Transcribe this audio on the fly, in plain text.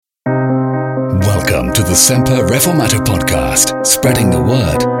Welcome to the Semper Reformata podcast, spreading the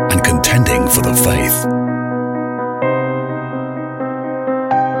word and contending for the faith.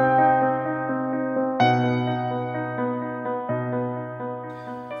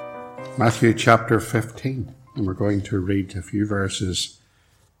 Matthew chapter 15, and we're going to read a few verses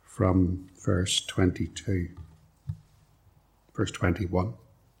from verse 21.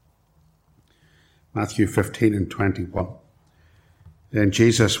 Matthew 15 and 21. Then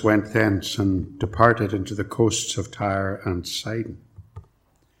Jesus went thence and departed into the coasts of Tyre and Sidon.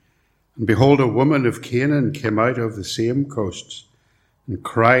 And behold, a woman of Canaan came out of the same coasts and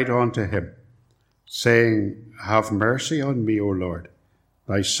cried unto him, saying, Have mercy on me, O Lord,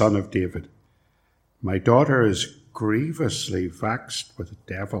 thy son of David. My daughter is grievously vexed with a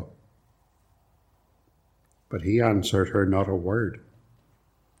devil. But he answered her not a word.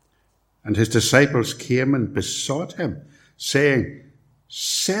 And his disciples came and besought him, saying,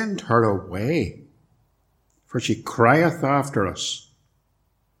 Send her away, for she crieth after us.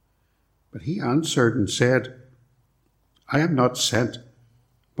 But he answered and said, I am not sent,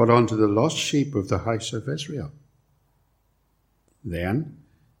 but unto the lost sheep of the house of Israel. Then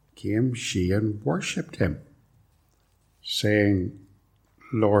came she and worshipped him, saying,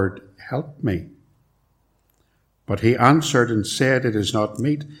 Lord, help me. But he answered and said, It is not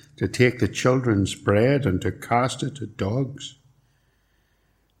meet to take the children's bread and to cast it to dogs.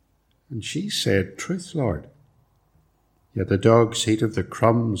 And she said, Truth, Lord. Yet the dogs eat of the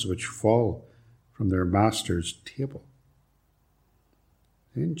crumbs which fall from their master's table.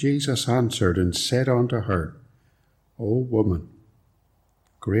 Then Jesus answered and said unto her, O woman,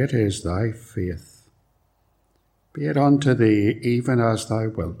 great is thy faith. Be it unto thee even as thou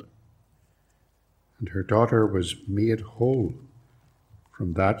wilt. And her daughter was made whole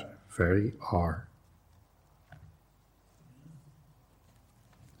from that very hour.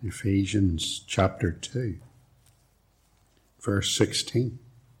 Ephesians chapter 2, verse 16.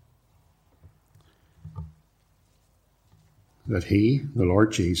 That he, the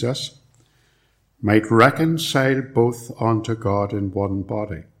Lord Jesus, might reconcile both unto God in one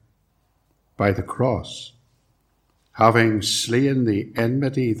body, by the cross, having slain the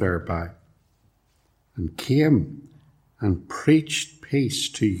enmity thereby, and came and preached peace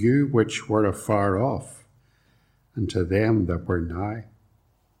to you which were afar off, and to them that were nigh.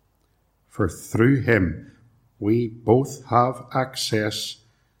 For through him we both have access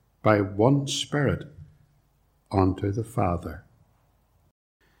by one Spirit unto the Father.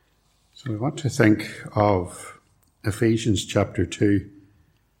 So we want to think of Ephesians chapter 2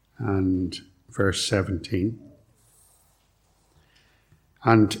 and verse 17.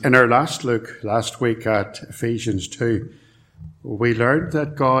 And in our last look last week at Ephesians 2, we learned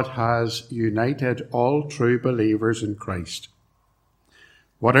that God has united all true believers in Christ.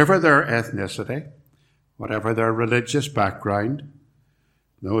 Whatever their ethnicity, whatever their religious background,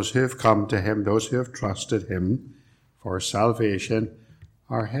 those who have come to him, those who have trusted him for salvation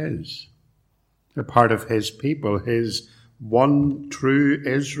are his. They're part of his people, his one true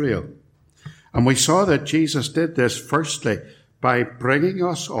Israel. And we saw that Jesus did this firstly by bringing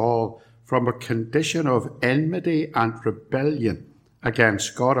us all from a condition of enmity and rebellion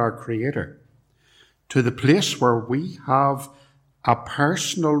against God our Creator to the place where we have a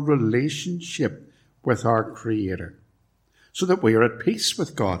personal relationship with our Creator, so that we are at peace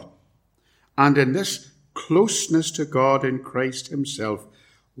with God. And in this closeness to God in Christ himself,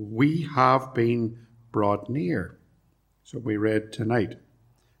 we have been brought near. So we read tonight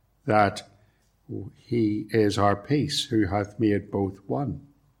that he is our peace, who hath made both one.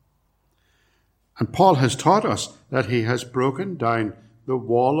 And Paul has taught us that he has broken down the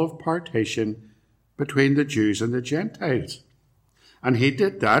wall of partition between the Jews and the Gentiles. And he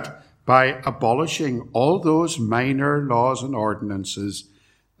did that by abolishing all those minor laws and ordinances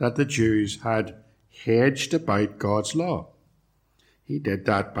that the Jews had hedged about God's law. He did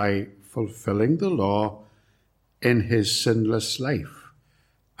that by fulfilling the law in his sinless life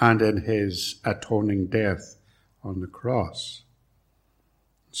and in his atoning death on the cross.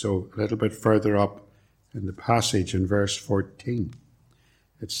 So a little bit further up in the passage in verse 14,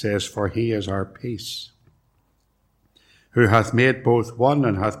 it says, For he is our peace, who hath made both one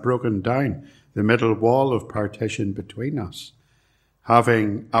and hath broken down the middle wall of partition between us,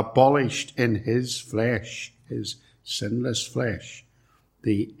 having abolished in his flesh, his sinless flesh,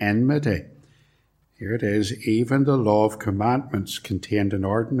 the enmity. Here it is, even the law of commandments contained in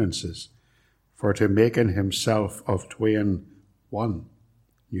ordinances, for to make in himself of twain one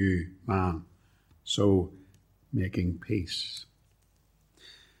new man, so making peace.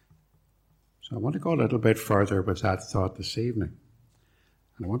 So I want to go a little bit further with that thought this evening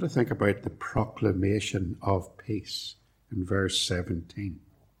And I want to think about the proclamation of peace in verse 17.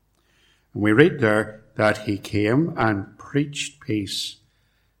 And we read there that he came and preached peace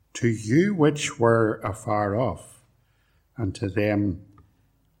to you which were afar off, and to them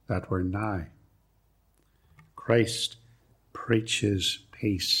that were nigh. Christ preaches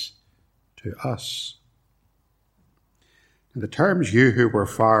peace to us. And the terms you who were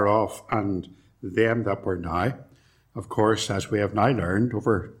far off and them that were nigh, of course, as we have now learned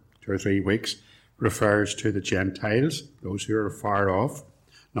over 2 or 3 weeks, refers to the Gentiles, those who are far off,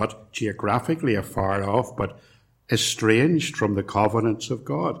 not geographically afar off, but estranged from the covenants of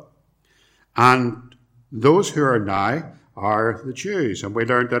God. And those who are nigh are the Jews. And we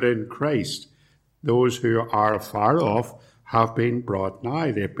learned that in Christ, those who are afar off have been brought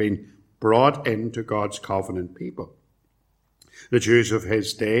nigh. They've been brought into God's covenant people. The Jews of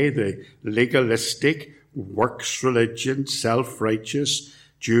his day, the legalistic, works religion, self-righteous,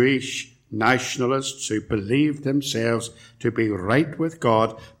 Jewish nationalists who believed themselves to be right with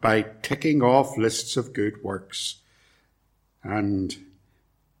God by ticking off lists of good works. And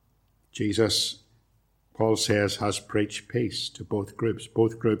Jesus, Paul says, has preached peace to both groups.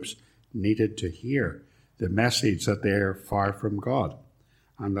 Both groups needed to hear the message that they're far from God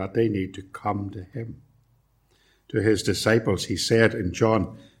and that they need to come to him. To his disciples, he said in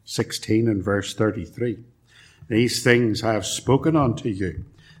John 16 and verse 33, "These things I have spoken unto you,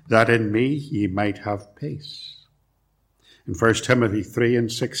 that in me ye might have peace." In 1 Timothy 3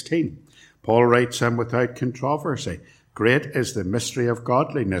 and 16, Paul writes, "And without controversy, great is the mystery of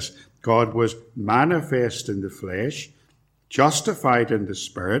godliness. God was manifest in the flesh, justified in the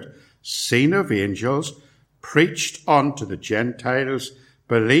Spirit, seen of angels, preached unto the Gentiles,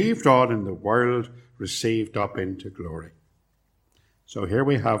 believed on in the world, received up into glory." So here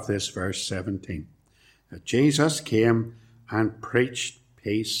we have this verse 17, that Jesus came and preached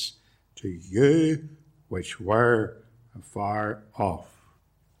peace to you which were afar off.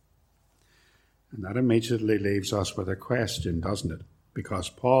 And that immediately leaves us with a question, doesn't it? Because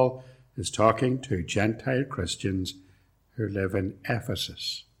Paul is talking to Gentile Christians who live in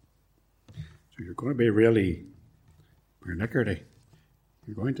Ephesus. So you're going to be really pernickety.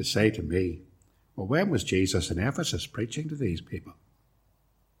 You're going to say to me, well, when was Jesus in Ephesus preaching to these people?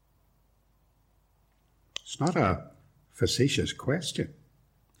 It's not a facetious question,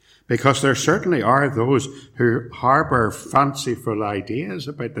 because there certainly are those who harbour fanciful ideas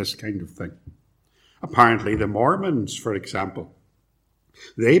about this kind of thing. Apparently the Mormons, for example,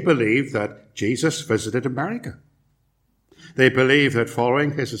 they believe that Jesus visited America. They believe that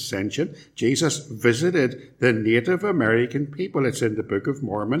following his ascension, Jesus visited the Native American people. It's in the Book of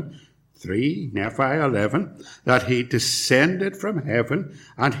Mormon 3, Nephi 11, that he descended from heaven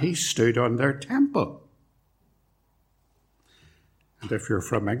and he stood on their temple. And if you're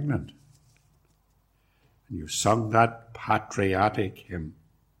from England and you've sung that patriotic hymn,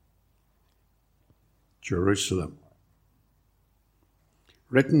 Jerusalem,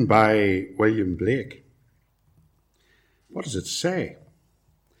 written by William Blake, what does it say?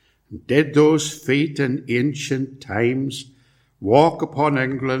 "Did those feet in ancient times walk upon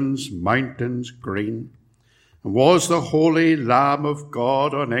England's mountains green? And was the holy Lamb of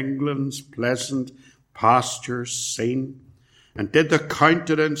God on England's pleasant pastures seen? And did the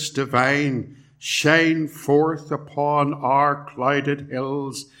countenance divine shine forth upon our clouded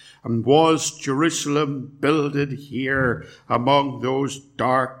hills? And was Jerusalem builded here among those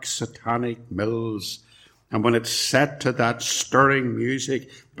dark satanic mills?" And when it's set to that stirring music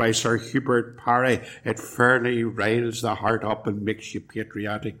by Sir Hubert Parry, it fairly riles the heart up and makes you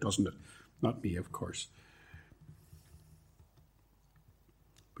patriotic, doesn't it? Not me, of course.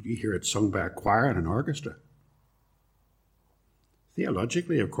 But you hear it sung by a choir and an orchestra.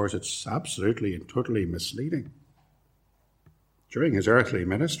 Theologically, of course, it's absolutely and totally misleading. During his earthly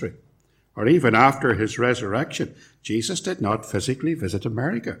ministry, or even after his resurrection, Jesus did not physically visit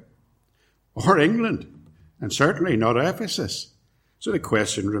America or England, and certainly not Ephesus. So the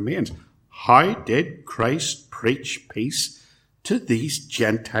question remains, how did Christ preach peace to these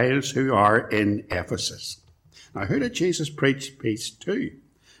Gentiles who are in Ephesus? Now, who did Jesus preach peace to?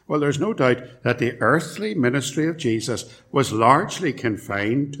 Well, there's no doubt that the earthly ministry of Jesus was largely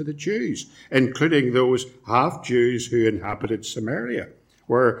confined to the Jews, including those half-Jews who inhabited Samaria,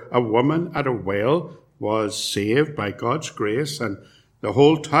 where a woman at a well was saved by God's grace, and the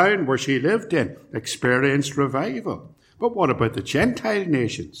whole town where she lived in experienced revival. But what about the Gentile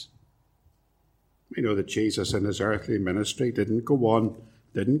nations? We know that Jesus in his earthly ministry didn't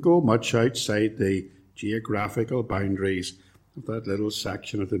go much outside the geographical boundaries of that little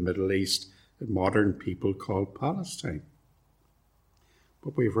section of the Middle East that modern people call Palestine.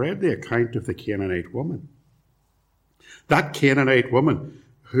 But we've read the account of the Canaanite woman. That Canaanite woman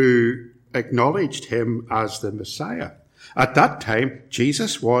who acknowledged him as the Messiah. At that time,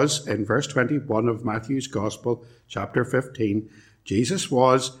 Jesus was, in verse 21 of Matthew's Gospel, chapter 15, Jesus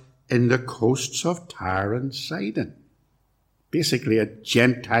was in the coasts of Tyre and Sidon, basically a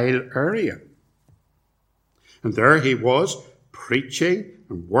Gentile area. And there he was preaching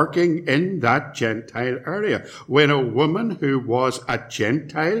and working in that Gentile area. When a woman who was a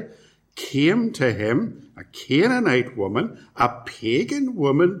Gentile came to him, a Canaanite woman, a pagan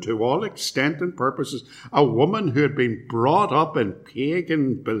woman to all extent and purposes, a woman who had been brought up in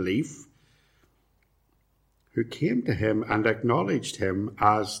pagan belief, who came to him and acknowledged him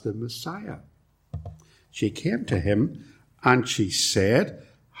as the Messiah. She came to him and she said,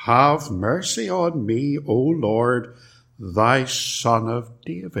 "Have mercy on me, O Lord, thy Son of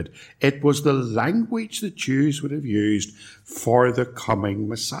David." It was the language the Jews would have used for the coming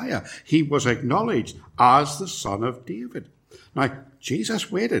Messiah. He was acknowledged as the Son of David. Now,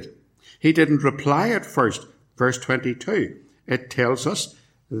 Jesus waited. He didn't reply at first. Verse 22, it tells us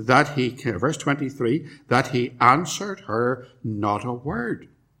that verse 23, that he answered her not a word.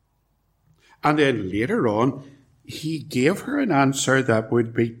 And then later on, he gave her an answer that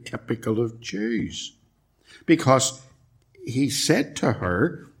would be typical of Jews. Because he said to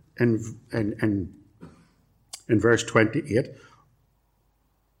her in verse 28,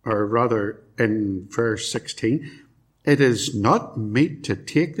 or rather in verse 16, "It is not meet to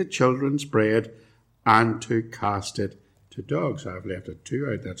take the children's bread and to cast it to dogs." I've left it 2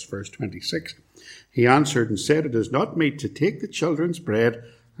 out, that's verse 26. He answered and said, "It is not meet to take the children's bread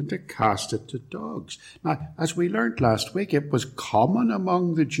and to cast it to dogs." Now, as we learned last week, it was common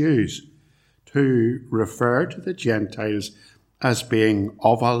among the Jews to refer to the Gentiles as being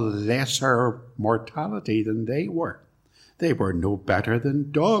of a lesser mortality than they were. They were no better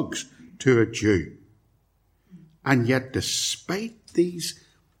than dogs to a Jew. And yet, despite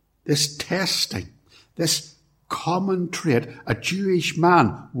this testing, this common trait, a Jewish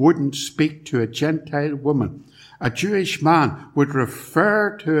man wouldn't speak to a Gentile woman. A Jewish man would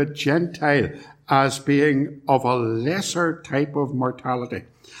refer to a Gentile as being of a lesser type of mortality.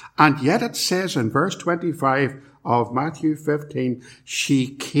 And yet it says in verse 25 of Matthew 15, she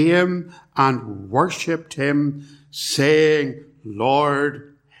came and worshipped him, saying,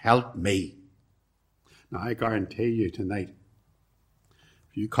 "Lord, help me." Now, I guarantee you tonight,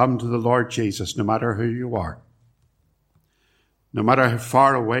 if you come to the Lord Jesus, no matter who you are, no matter how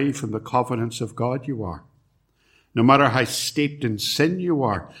far away from the covenants of God you are, no matter how steeped in sin you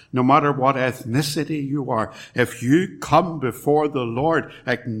are, no matter what ethnicity you are, if you come before the Lord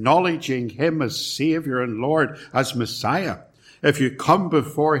acknowledging him as Savior and Lord, as Messiah, if you come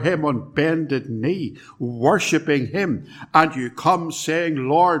before him on bended knee, worshipping him, and you come saying,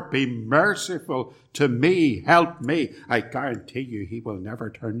 "Lord, be merciful to me, help me," I guarantee you he will never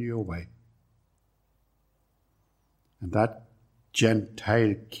turn you away. And that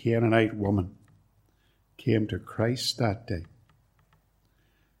Gentile Canaanite woman came to Christ that day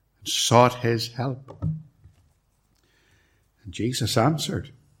and sought his help. And Jesus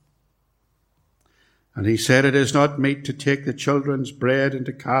answered. And he said, "It is not meet to take the children's bread and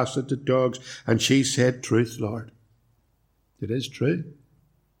to cast it to dogs." And she said, "Truth, Lord." It is true.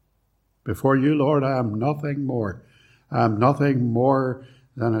 Before you, Lord, I am nothing more. I am nothing more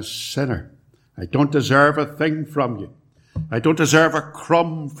than a sinner. I don't deserve a thing from you. I don't deserve a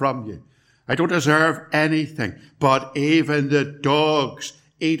crumb from you. I don't deserve anything, but even the dogs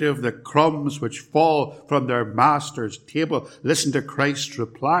eat of the crumbs which fall from their master's table. Listen to Christ's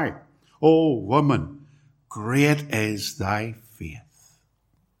reply. "O woman, great is thy faith."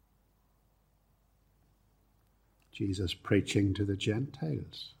 Jesus preaching to the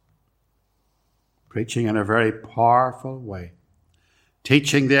Gentiles, preaching in a very powerful way,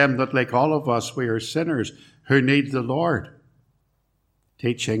 teaching them that like all of us, we are sinners who need the Lord,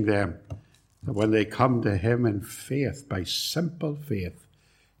 teaching them that when they come to him in faith, by simple faith,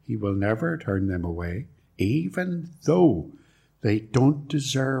 he will never turn them away, even though they don't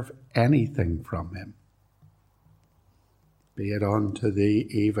deserve anything from him. "Be it unto thee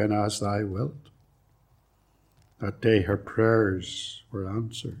even as thou wilt." That day her prayers were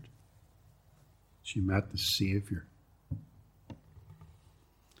answered. She met the Savior.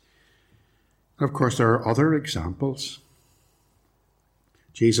 Of course, there are other examples.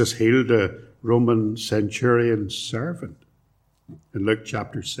 Jesus healed a Roman centurion's servant in Luke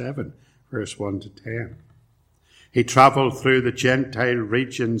chapter 7, verse 1 to 10. He traveled through the Gentile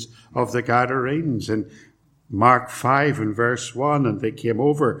regions of the Gadarenes in Mark 5 and verse 1, and they came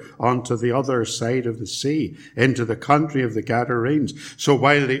over onto the other side of the sea, into the country of the Gadarenes. So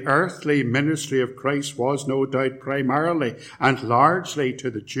while the earthly ministry of Christ was no doubt primarily and largely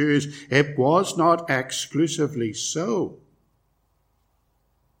to the Jews, it was not exclusively so.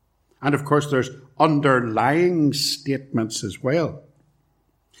 And of course, there's underlying statements as well.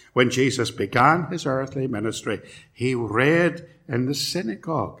 When Jesus began his earthly ministry, he read in the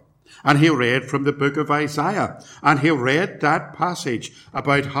synagogue. And he read from the book of Isaiah. And he read that passage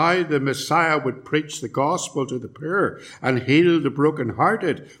about how the Messiah would preach the gospel to the poor and heal the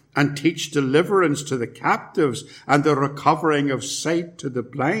brokenhearted and teach deliverance to the captives and the recovering of sight to the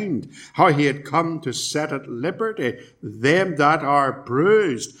blind. How he had come to set at liberty them that are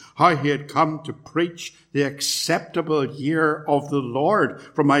bruised. How he had come to preach the acceptable year of the Lord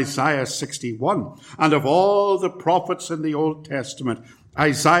from Isaiah 61. And of all the prophets in the Old Testament,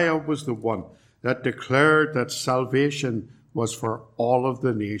 Isaiah was the one that declared that salvation was for all of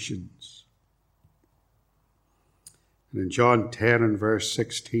the nations. And in John 10 and verse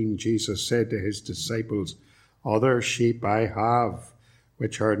 16, Jesus said to his disciples, "Other sheep I have,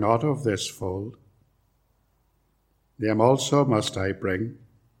 which are not of this fold. Them also must I bring,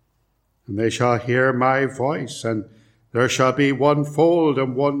 and they shall hear my voice, and there shall be one fold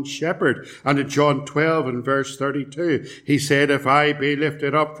and one shepherd." And in John 12 and verse 32, he said, "If I be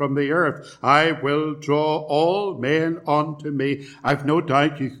lifted up from the earth, I will draw all men unto me." I've no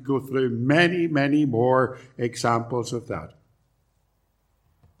doubt you could go through many, many more examples of that.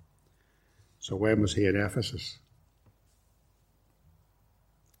 So when was he in Ephesus?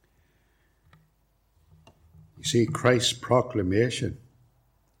 You see, Christ's proclamation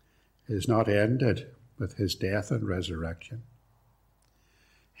is not ended with his death and resurrection.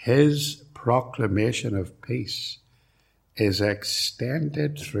 His proclamation of peace is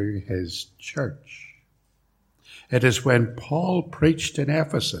extended through his church. It is when Paul preached in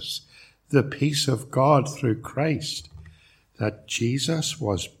Ephesus the peace of God through Christ that Jesus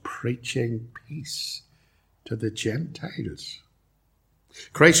was preaching peace to the Gentiles.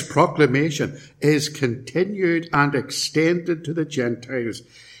 Christ's proclamation is continued and extended to the Gentiles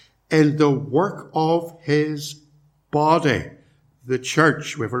in the work of his body, the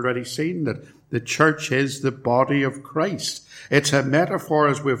church. We've already seen that the church is the body of Christ. It's a metaphor,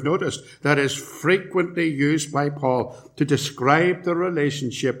 as we've noticed, that is frequently used by Paul to describe the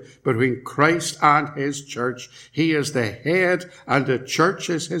relationship between Christ and his church. He is the head and the church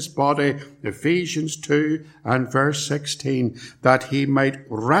is his body, Ephesians 2 and verse 16, that he might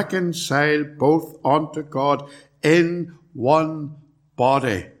reconcile both unto God in one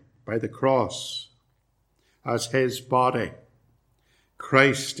body by the cross. As his body,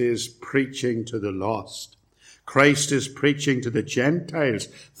 Christ is preaching to the lost. Christ is preaching to the Gentiles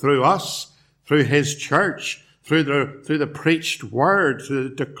through us, through his church, through the preached word, through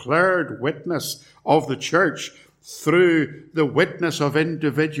the declared witness of the church, through the witness of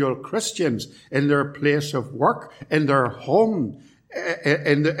individual Christians in their place of work, in their home,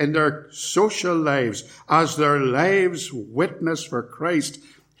 in their social lives, as their lives witness for Christ.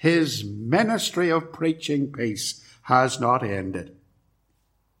 His ministry of preaching peace has not ended.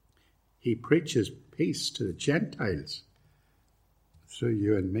 He preaches peace to the Gentiles through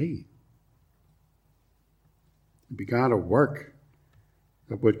you and me. He began a work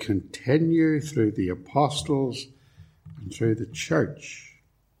that would continue through the apostles and through the church.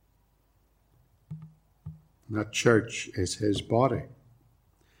 And that church is his body.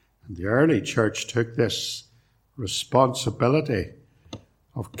 And the early church took this responsibility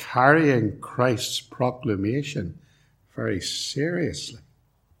of carrying Christ's proclamation very seriously.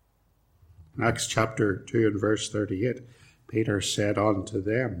 In Acts chapter 2 and verse 38, Peter said unto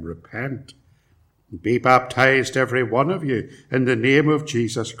them, "Repent, and be baptized every one of you in the name of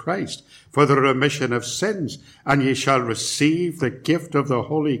Jesus Christ for the remission of sins, and ye shall receive the gift of the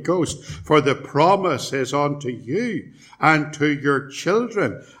Holy Ghost, for the promise is unto you and to your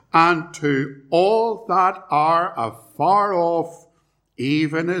children and to all that are afar off,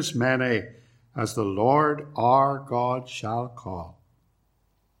 even as many as the Lord our God shall call."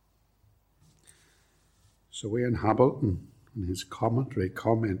 So Ian Hamilton, in his commentary,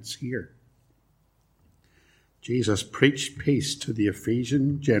 comments here, Jesus preached peace to the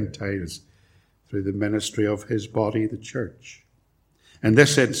Ephesian Gentiles through the ministry of his body, the church. In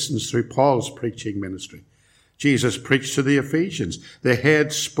this instance, through Paul's preaching ministry. Jesus preached to the Ephesians. The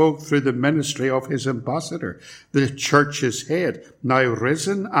head spoke through the ministry of his ambassador. The church's head, now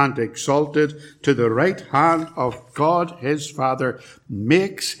risen and exalted to the right hand of God his Father,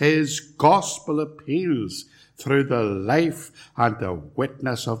 makes his gospel appeals through the life and the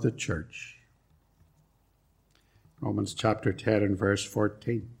witness of the church. Romans chapter 10 and verse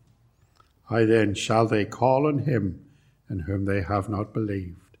 14. How then shall they call on him in whom they have not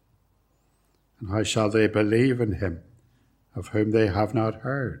believed? And how shall they believe in him of whom they have not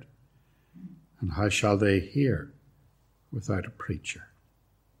heard? And how shall they hear without a preacher?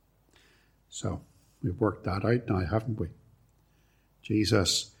 So we've worked that out now, haven't we?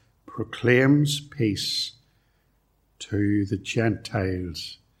 Jesus proclaims peace to the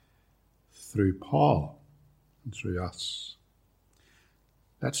Gentiles through Paul and through us.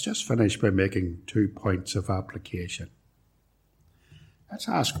 Let's just finish by making 2 points of application. Let's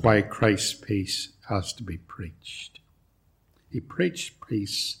ask why Christ's peace has to be preached. He preached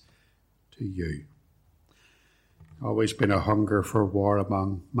peace to you. Always been a hunger for war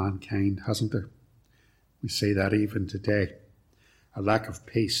among mankind, hasn't there? We see that even today. A lack of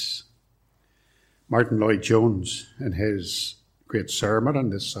peace. Martin Lloyd-Jones, in his great sermon on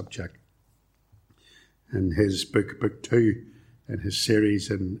this subject, in his book 2, in his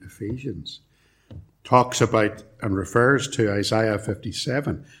series in Ephesians, talks about and refers to Isaiah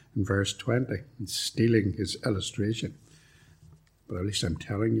 57 in verse 20, and stealing his illustration. But at least I'm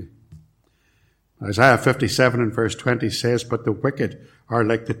telling you. Isaiah 57 and verse 20 says, "But the wicked are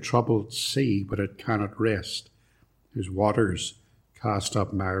like the troubled sea, but it cannot rest, whose waters cast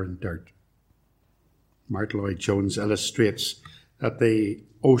up mire and dirt." Martin Lloyd-Jones illustrates that the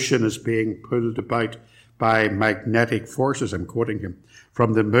ocean is being pulled about by magnetic forces, I'm quoting him,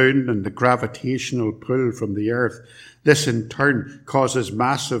 from the moon and the gravitational pull from the earth. This in turn causes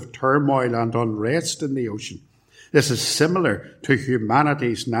massive turmoil and unrest in the ocean. This is similar to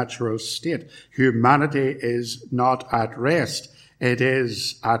humanity's natural state. Humanity is not at rest. It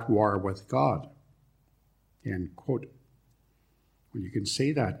is at war with God. End quote. Well, you can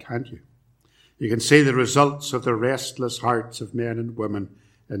see that, can't you? You can see the results of the restless hearts of men and women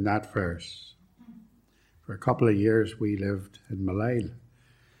in that verse. For a couple of years we lived in Malile,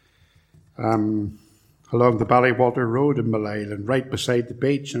 along the Ballywalter Road in Malile, and right beside the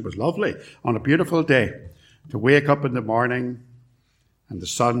beach. And it was lovely on a beautiful day to wake up in the morning and the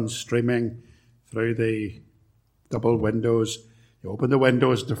sun streaming through the double windows. You open the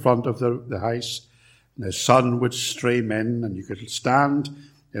windows at the front of the house, and the sun would stream in, and you could stand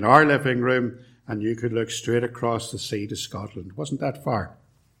in our living room and you could look straight across the sea to Scotland. It wasn't that far.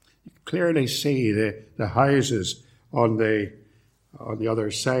 You could clearly see the houses on the other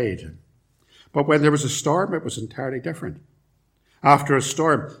side. But when there was a storm, it was entirely different. After a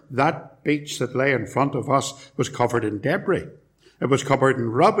storm, that beach that lay in front of us was covered in debris. It was covered in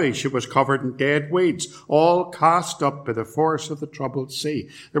rubbish. It was covered in dead weeds, all cast up by the force of the troubled sea.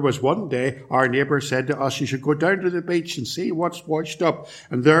 There was one day our neighbour said to us, "You should go down to the beach and see what's washed up."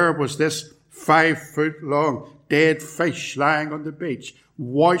 And there was this 5-foot-long dead fish lying on the beach,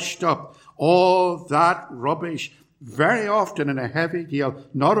 washed up. All that rubbish, very often in a heavy gale,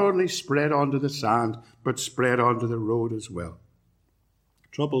 not only spread onto the sand, but spread onto the road as well.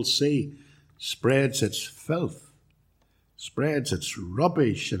 Troubled sea spreads its filth, spreads its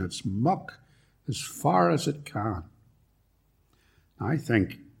rubbish and its muck as far as it can. I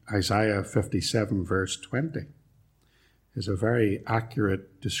think Isaiah 57 verse 20 is a very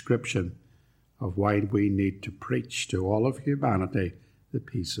accurate description of why we need to preach to all of humanity the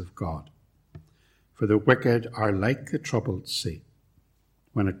peace of God. For the wicked are like the troubled sea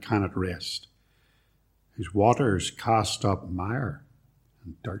when it cannot rest, whose waters cast up mire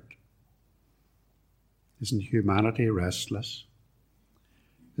and dirt. Isn't humanity restless?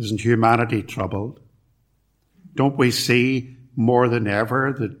 Isn't humanity troubled? Don't we see more than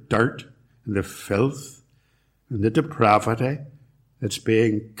ever the dirt and the filth and the depravity that's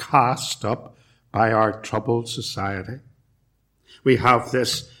being cast up by our troubled society? We have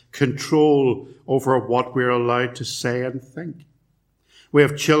this control over what we're allowed to say and think. We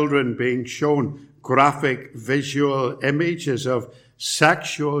have children being shown graphic visual images of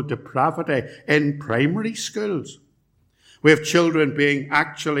sexual depravity in primary schools. We have children being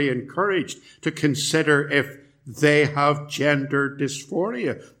actually encouraged to consider if they have gender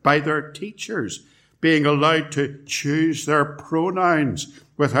dysphoria by their teachers, being allowed to choose their pronouns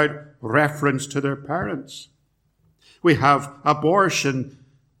without reference to their parents. We have abortion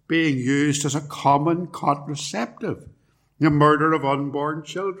being used as a common contraceptive, the murder of unborn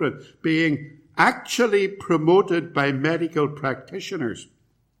children being actually promoted by medical practitioners,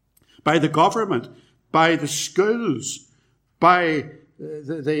 by the government, by the schools, by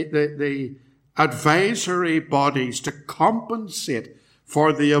the advisory bodies to compensate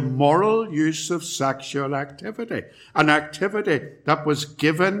for the immoral use of sexual activity, an activity that was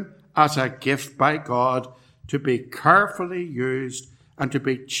given as a gift by God to be carefully used and to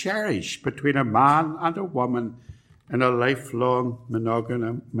be cherished between a man and a woman in a lifelong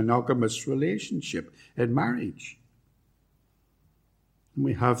monogamous relationship in marriage. And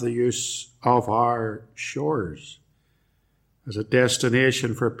we have the use of our shores as a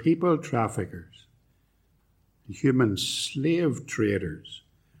destination for people traffickers, human slave traders,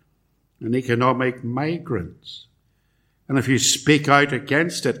 and economic migrants. And if you speak out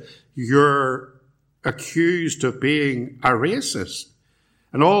against it, you're accused of being a racist.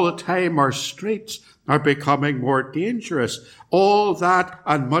 And all the time our streets are becoming more dangerous. All that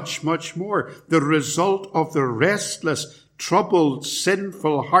and much, much more. The result of the restless, troubled,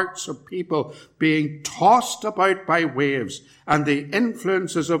 sinful hearts of people being tossed about by waves and the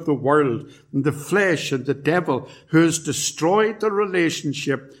influences of the world and the flesh and the devil, who has destroyed the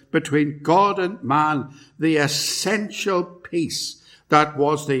relationship between God and man, the essential peace that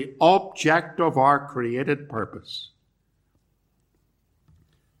was the object of our created purpose.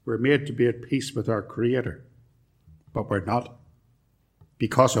 We're made to be at peace with our Creator, but we're not,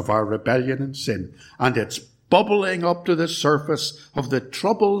 because of our rebellion and sin. And it's bubbling up to the surface of the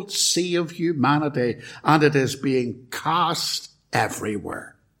troubled sea of humanity, and it is being cast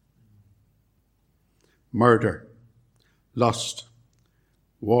everywhere. Murder, lust,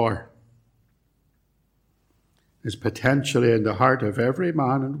 war is potentially in the heart of every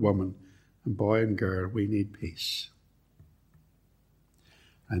man and woman and boy and girl. We need peace.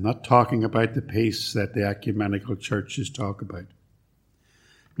 I'm not talking about the peace that the ecumenical churches talk about.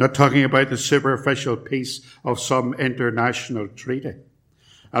 I'm not talking about the superficial peace of some international treaty.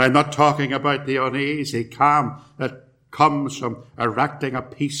 And I'm not talking about the uneasy calm that comes from erecting a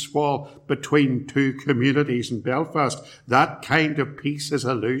peace wall between two communities in Belfast. That kind of peace is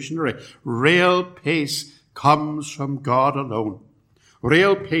illusionary. Real peace comes from God alone.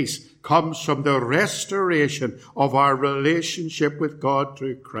 Real peace comes from the restoration of our relationship with God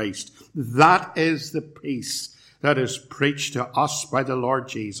through Christ. That is the peace that is preached to us by the Lord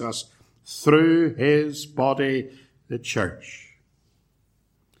Jesus through his body, the church.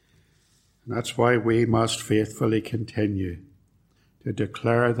 And that's why we must faithfully continue to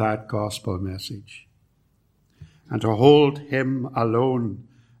declare that gospel message and to hold him alone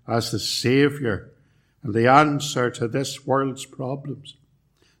as the Saviour and the answer to this world's problems.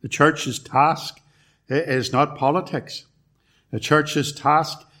 The church's task is not politics. The church's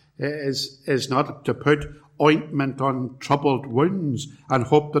task is not to put ointment on troubled wounds and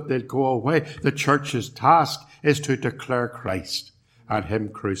hope that they'll go away. The church's task is to declare Christ and him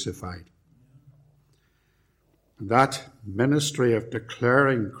crucified. And that ministry of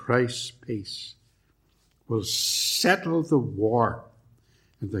declaring Christ's peace will settle the war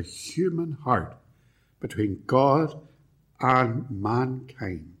in the human heart between God and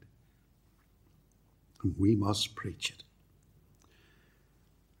mankind. And we must preach it.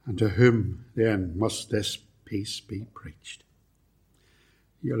 And to whom then must this peace be preached?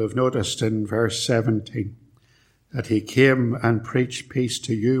 You'll have noticed in verse 17 that he came and preached peace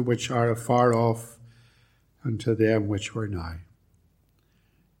to you which are afar off and to them which were nigh.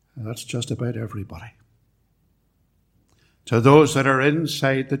 And that's just about everybody. To those that are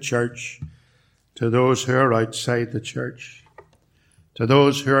inside the church, to those who are outside the church, to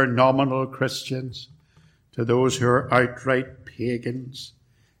those who are nominal Christians, to those who are outright pagans.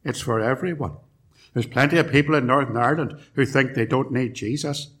 It's for everyone. There's plenty of people in Northern Ireland who think they don't need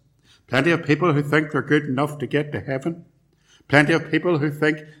Jesus. Plenty of people who think they're good enough to get to heaven. Plenty of people who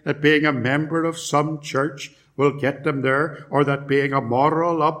think that being a member of some church will get them there, or that being a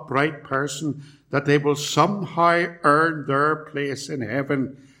moral, upright person, that they will somehow earn their place in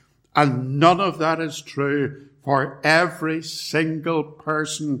heaven. And none of that is true, for every single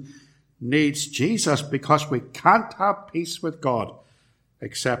person needs Jesus, because we can't have peace with God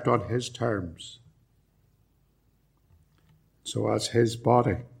except on his terms. So as his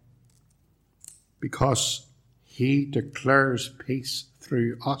body, because he declares peace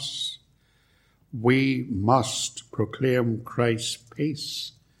through us, we must proclaim Christ's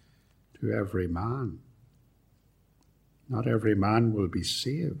peace to every man. Not every man will be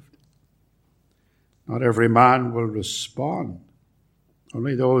saved. Not every man will respond.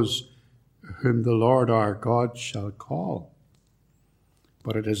 Only those whom the Lord our God shall call.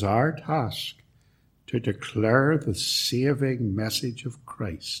 But it is our task to declare the saving message of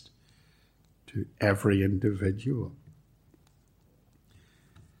Christ to every individual.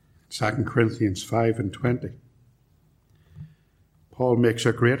 2 Corinthians 5:20. Paul makes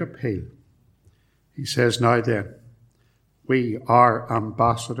a great appeal. He says, now then, we are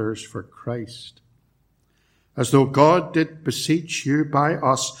ambassadors for Christ. As though God did beseech you by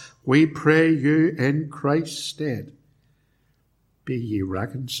us, we pray you in Christ's stead, be ye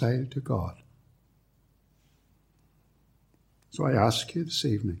reconciled to God. So I ask you this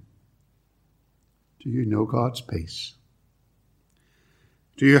evening, do you know God's peace?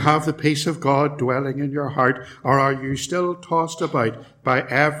 Do you have the peace of God dwelling in your heart, or are you still tossed about by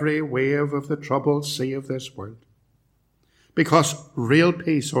every wave of the troubled sea of this world? Because real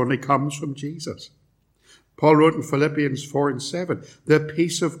peace only comes from Jesus. Paul wrote in Philippians 4:7, "The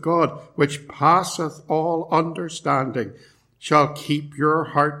peace of God, which passeth all understanding, shall keep your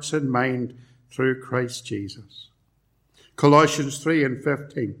hearts and mind through Christ Jesus." Colossians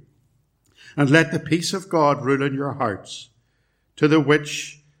 3:15, "And let the peace of God rule in your hearts, to the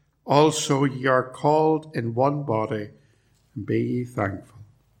which also ye are called in one body, and be ye thankful."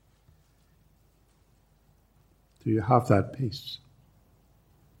 Do you have that peace?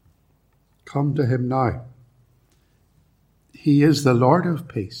 Come to him now. He is the Lord of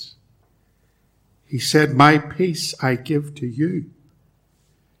peace. He said, "My peace I give to you."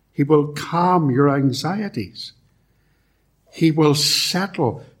 He will calm your anxieties. He will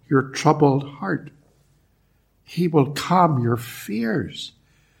settle your troubled heart. He will calm your fears.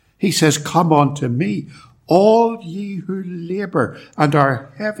 He says, "Come unto me, all ye who labor and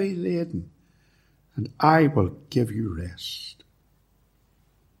are heavy laden, and I will give you rest."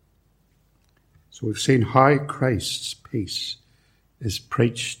 So we've seen how Christ's peace is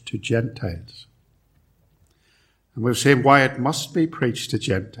preached to Gentiles. And we've seen why it must be preached to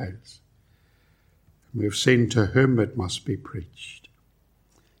Gentiles. And we've seen to whom it must be preached.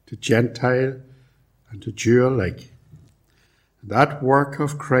 To Gentile and to Jew alike. And that work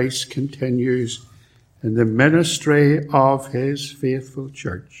of Christ continues in the ministry of his faithful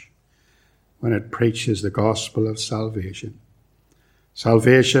church when it preaches the gospel of salvation.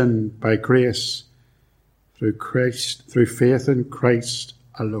 Salvation by grace through Christ, through faith in Christ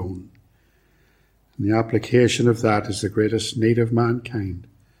alone. And the application of that is the greatest need of mankind,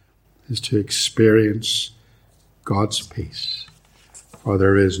 is to experience God's peace. For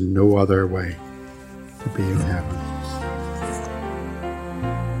there is no other way to be in heaven.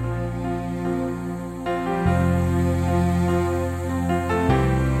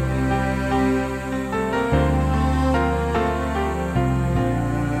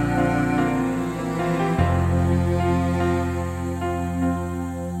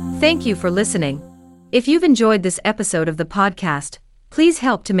 Thank you for listening. If you've enjoyed this episode of the podcast, please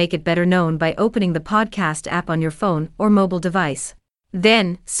help to make it better known by opening the podcast app on your phone or mobile device.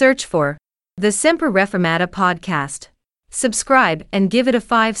 Then, search for the Semper Reformata podcast. Subscribe and give it a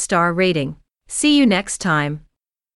 5-star rating. See you next time.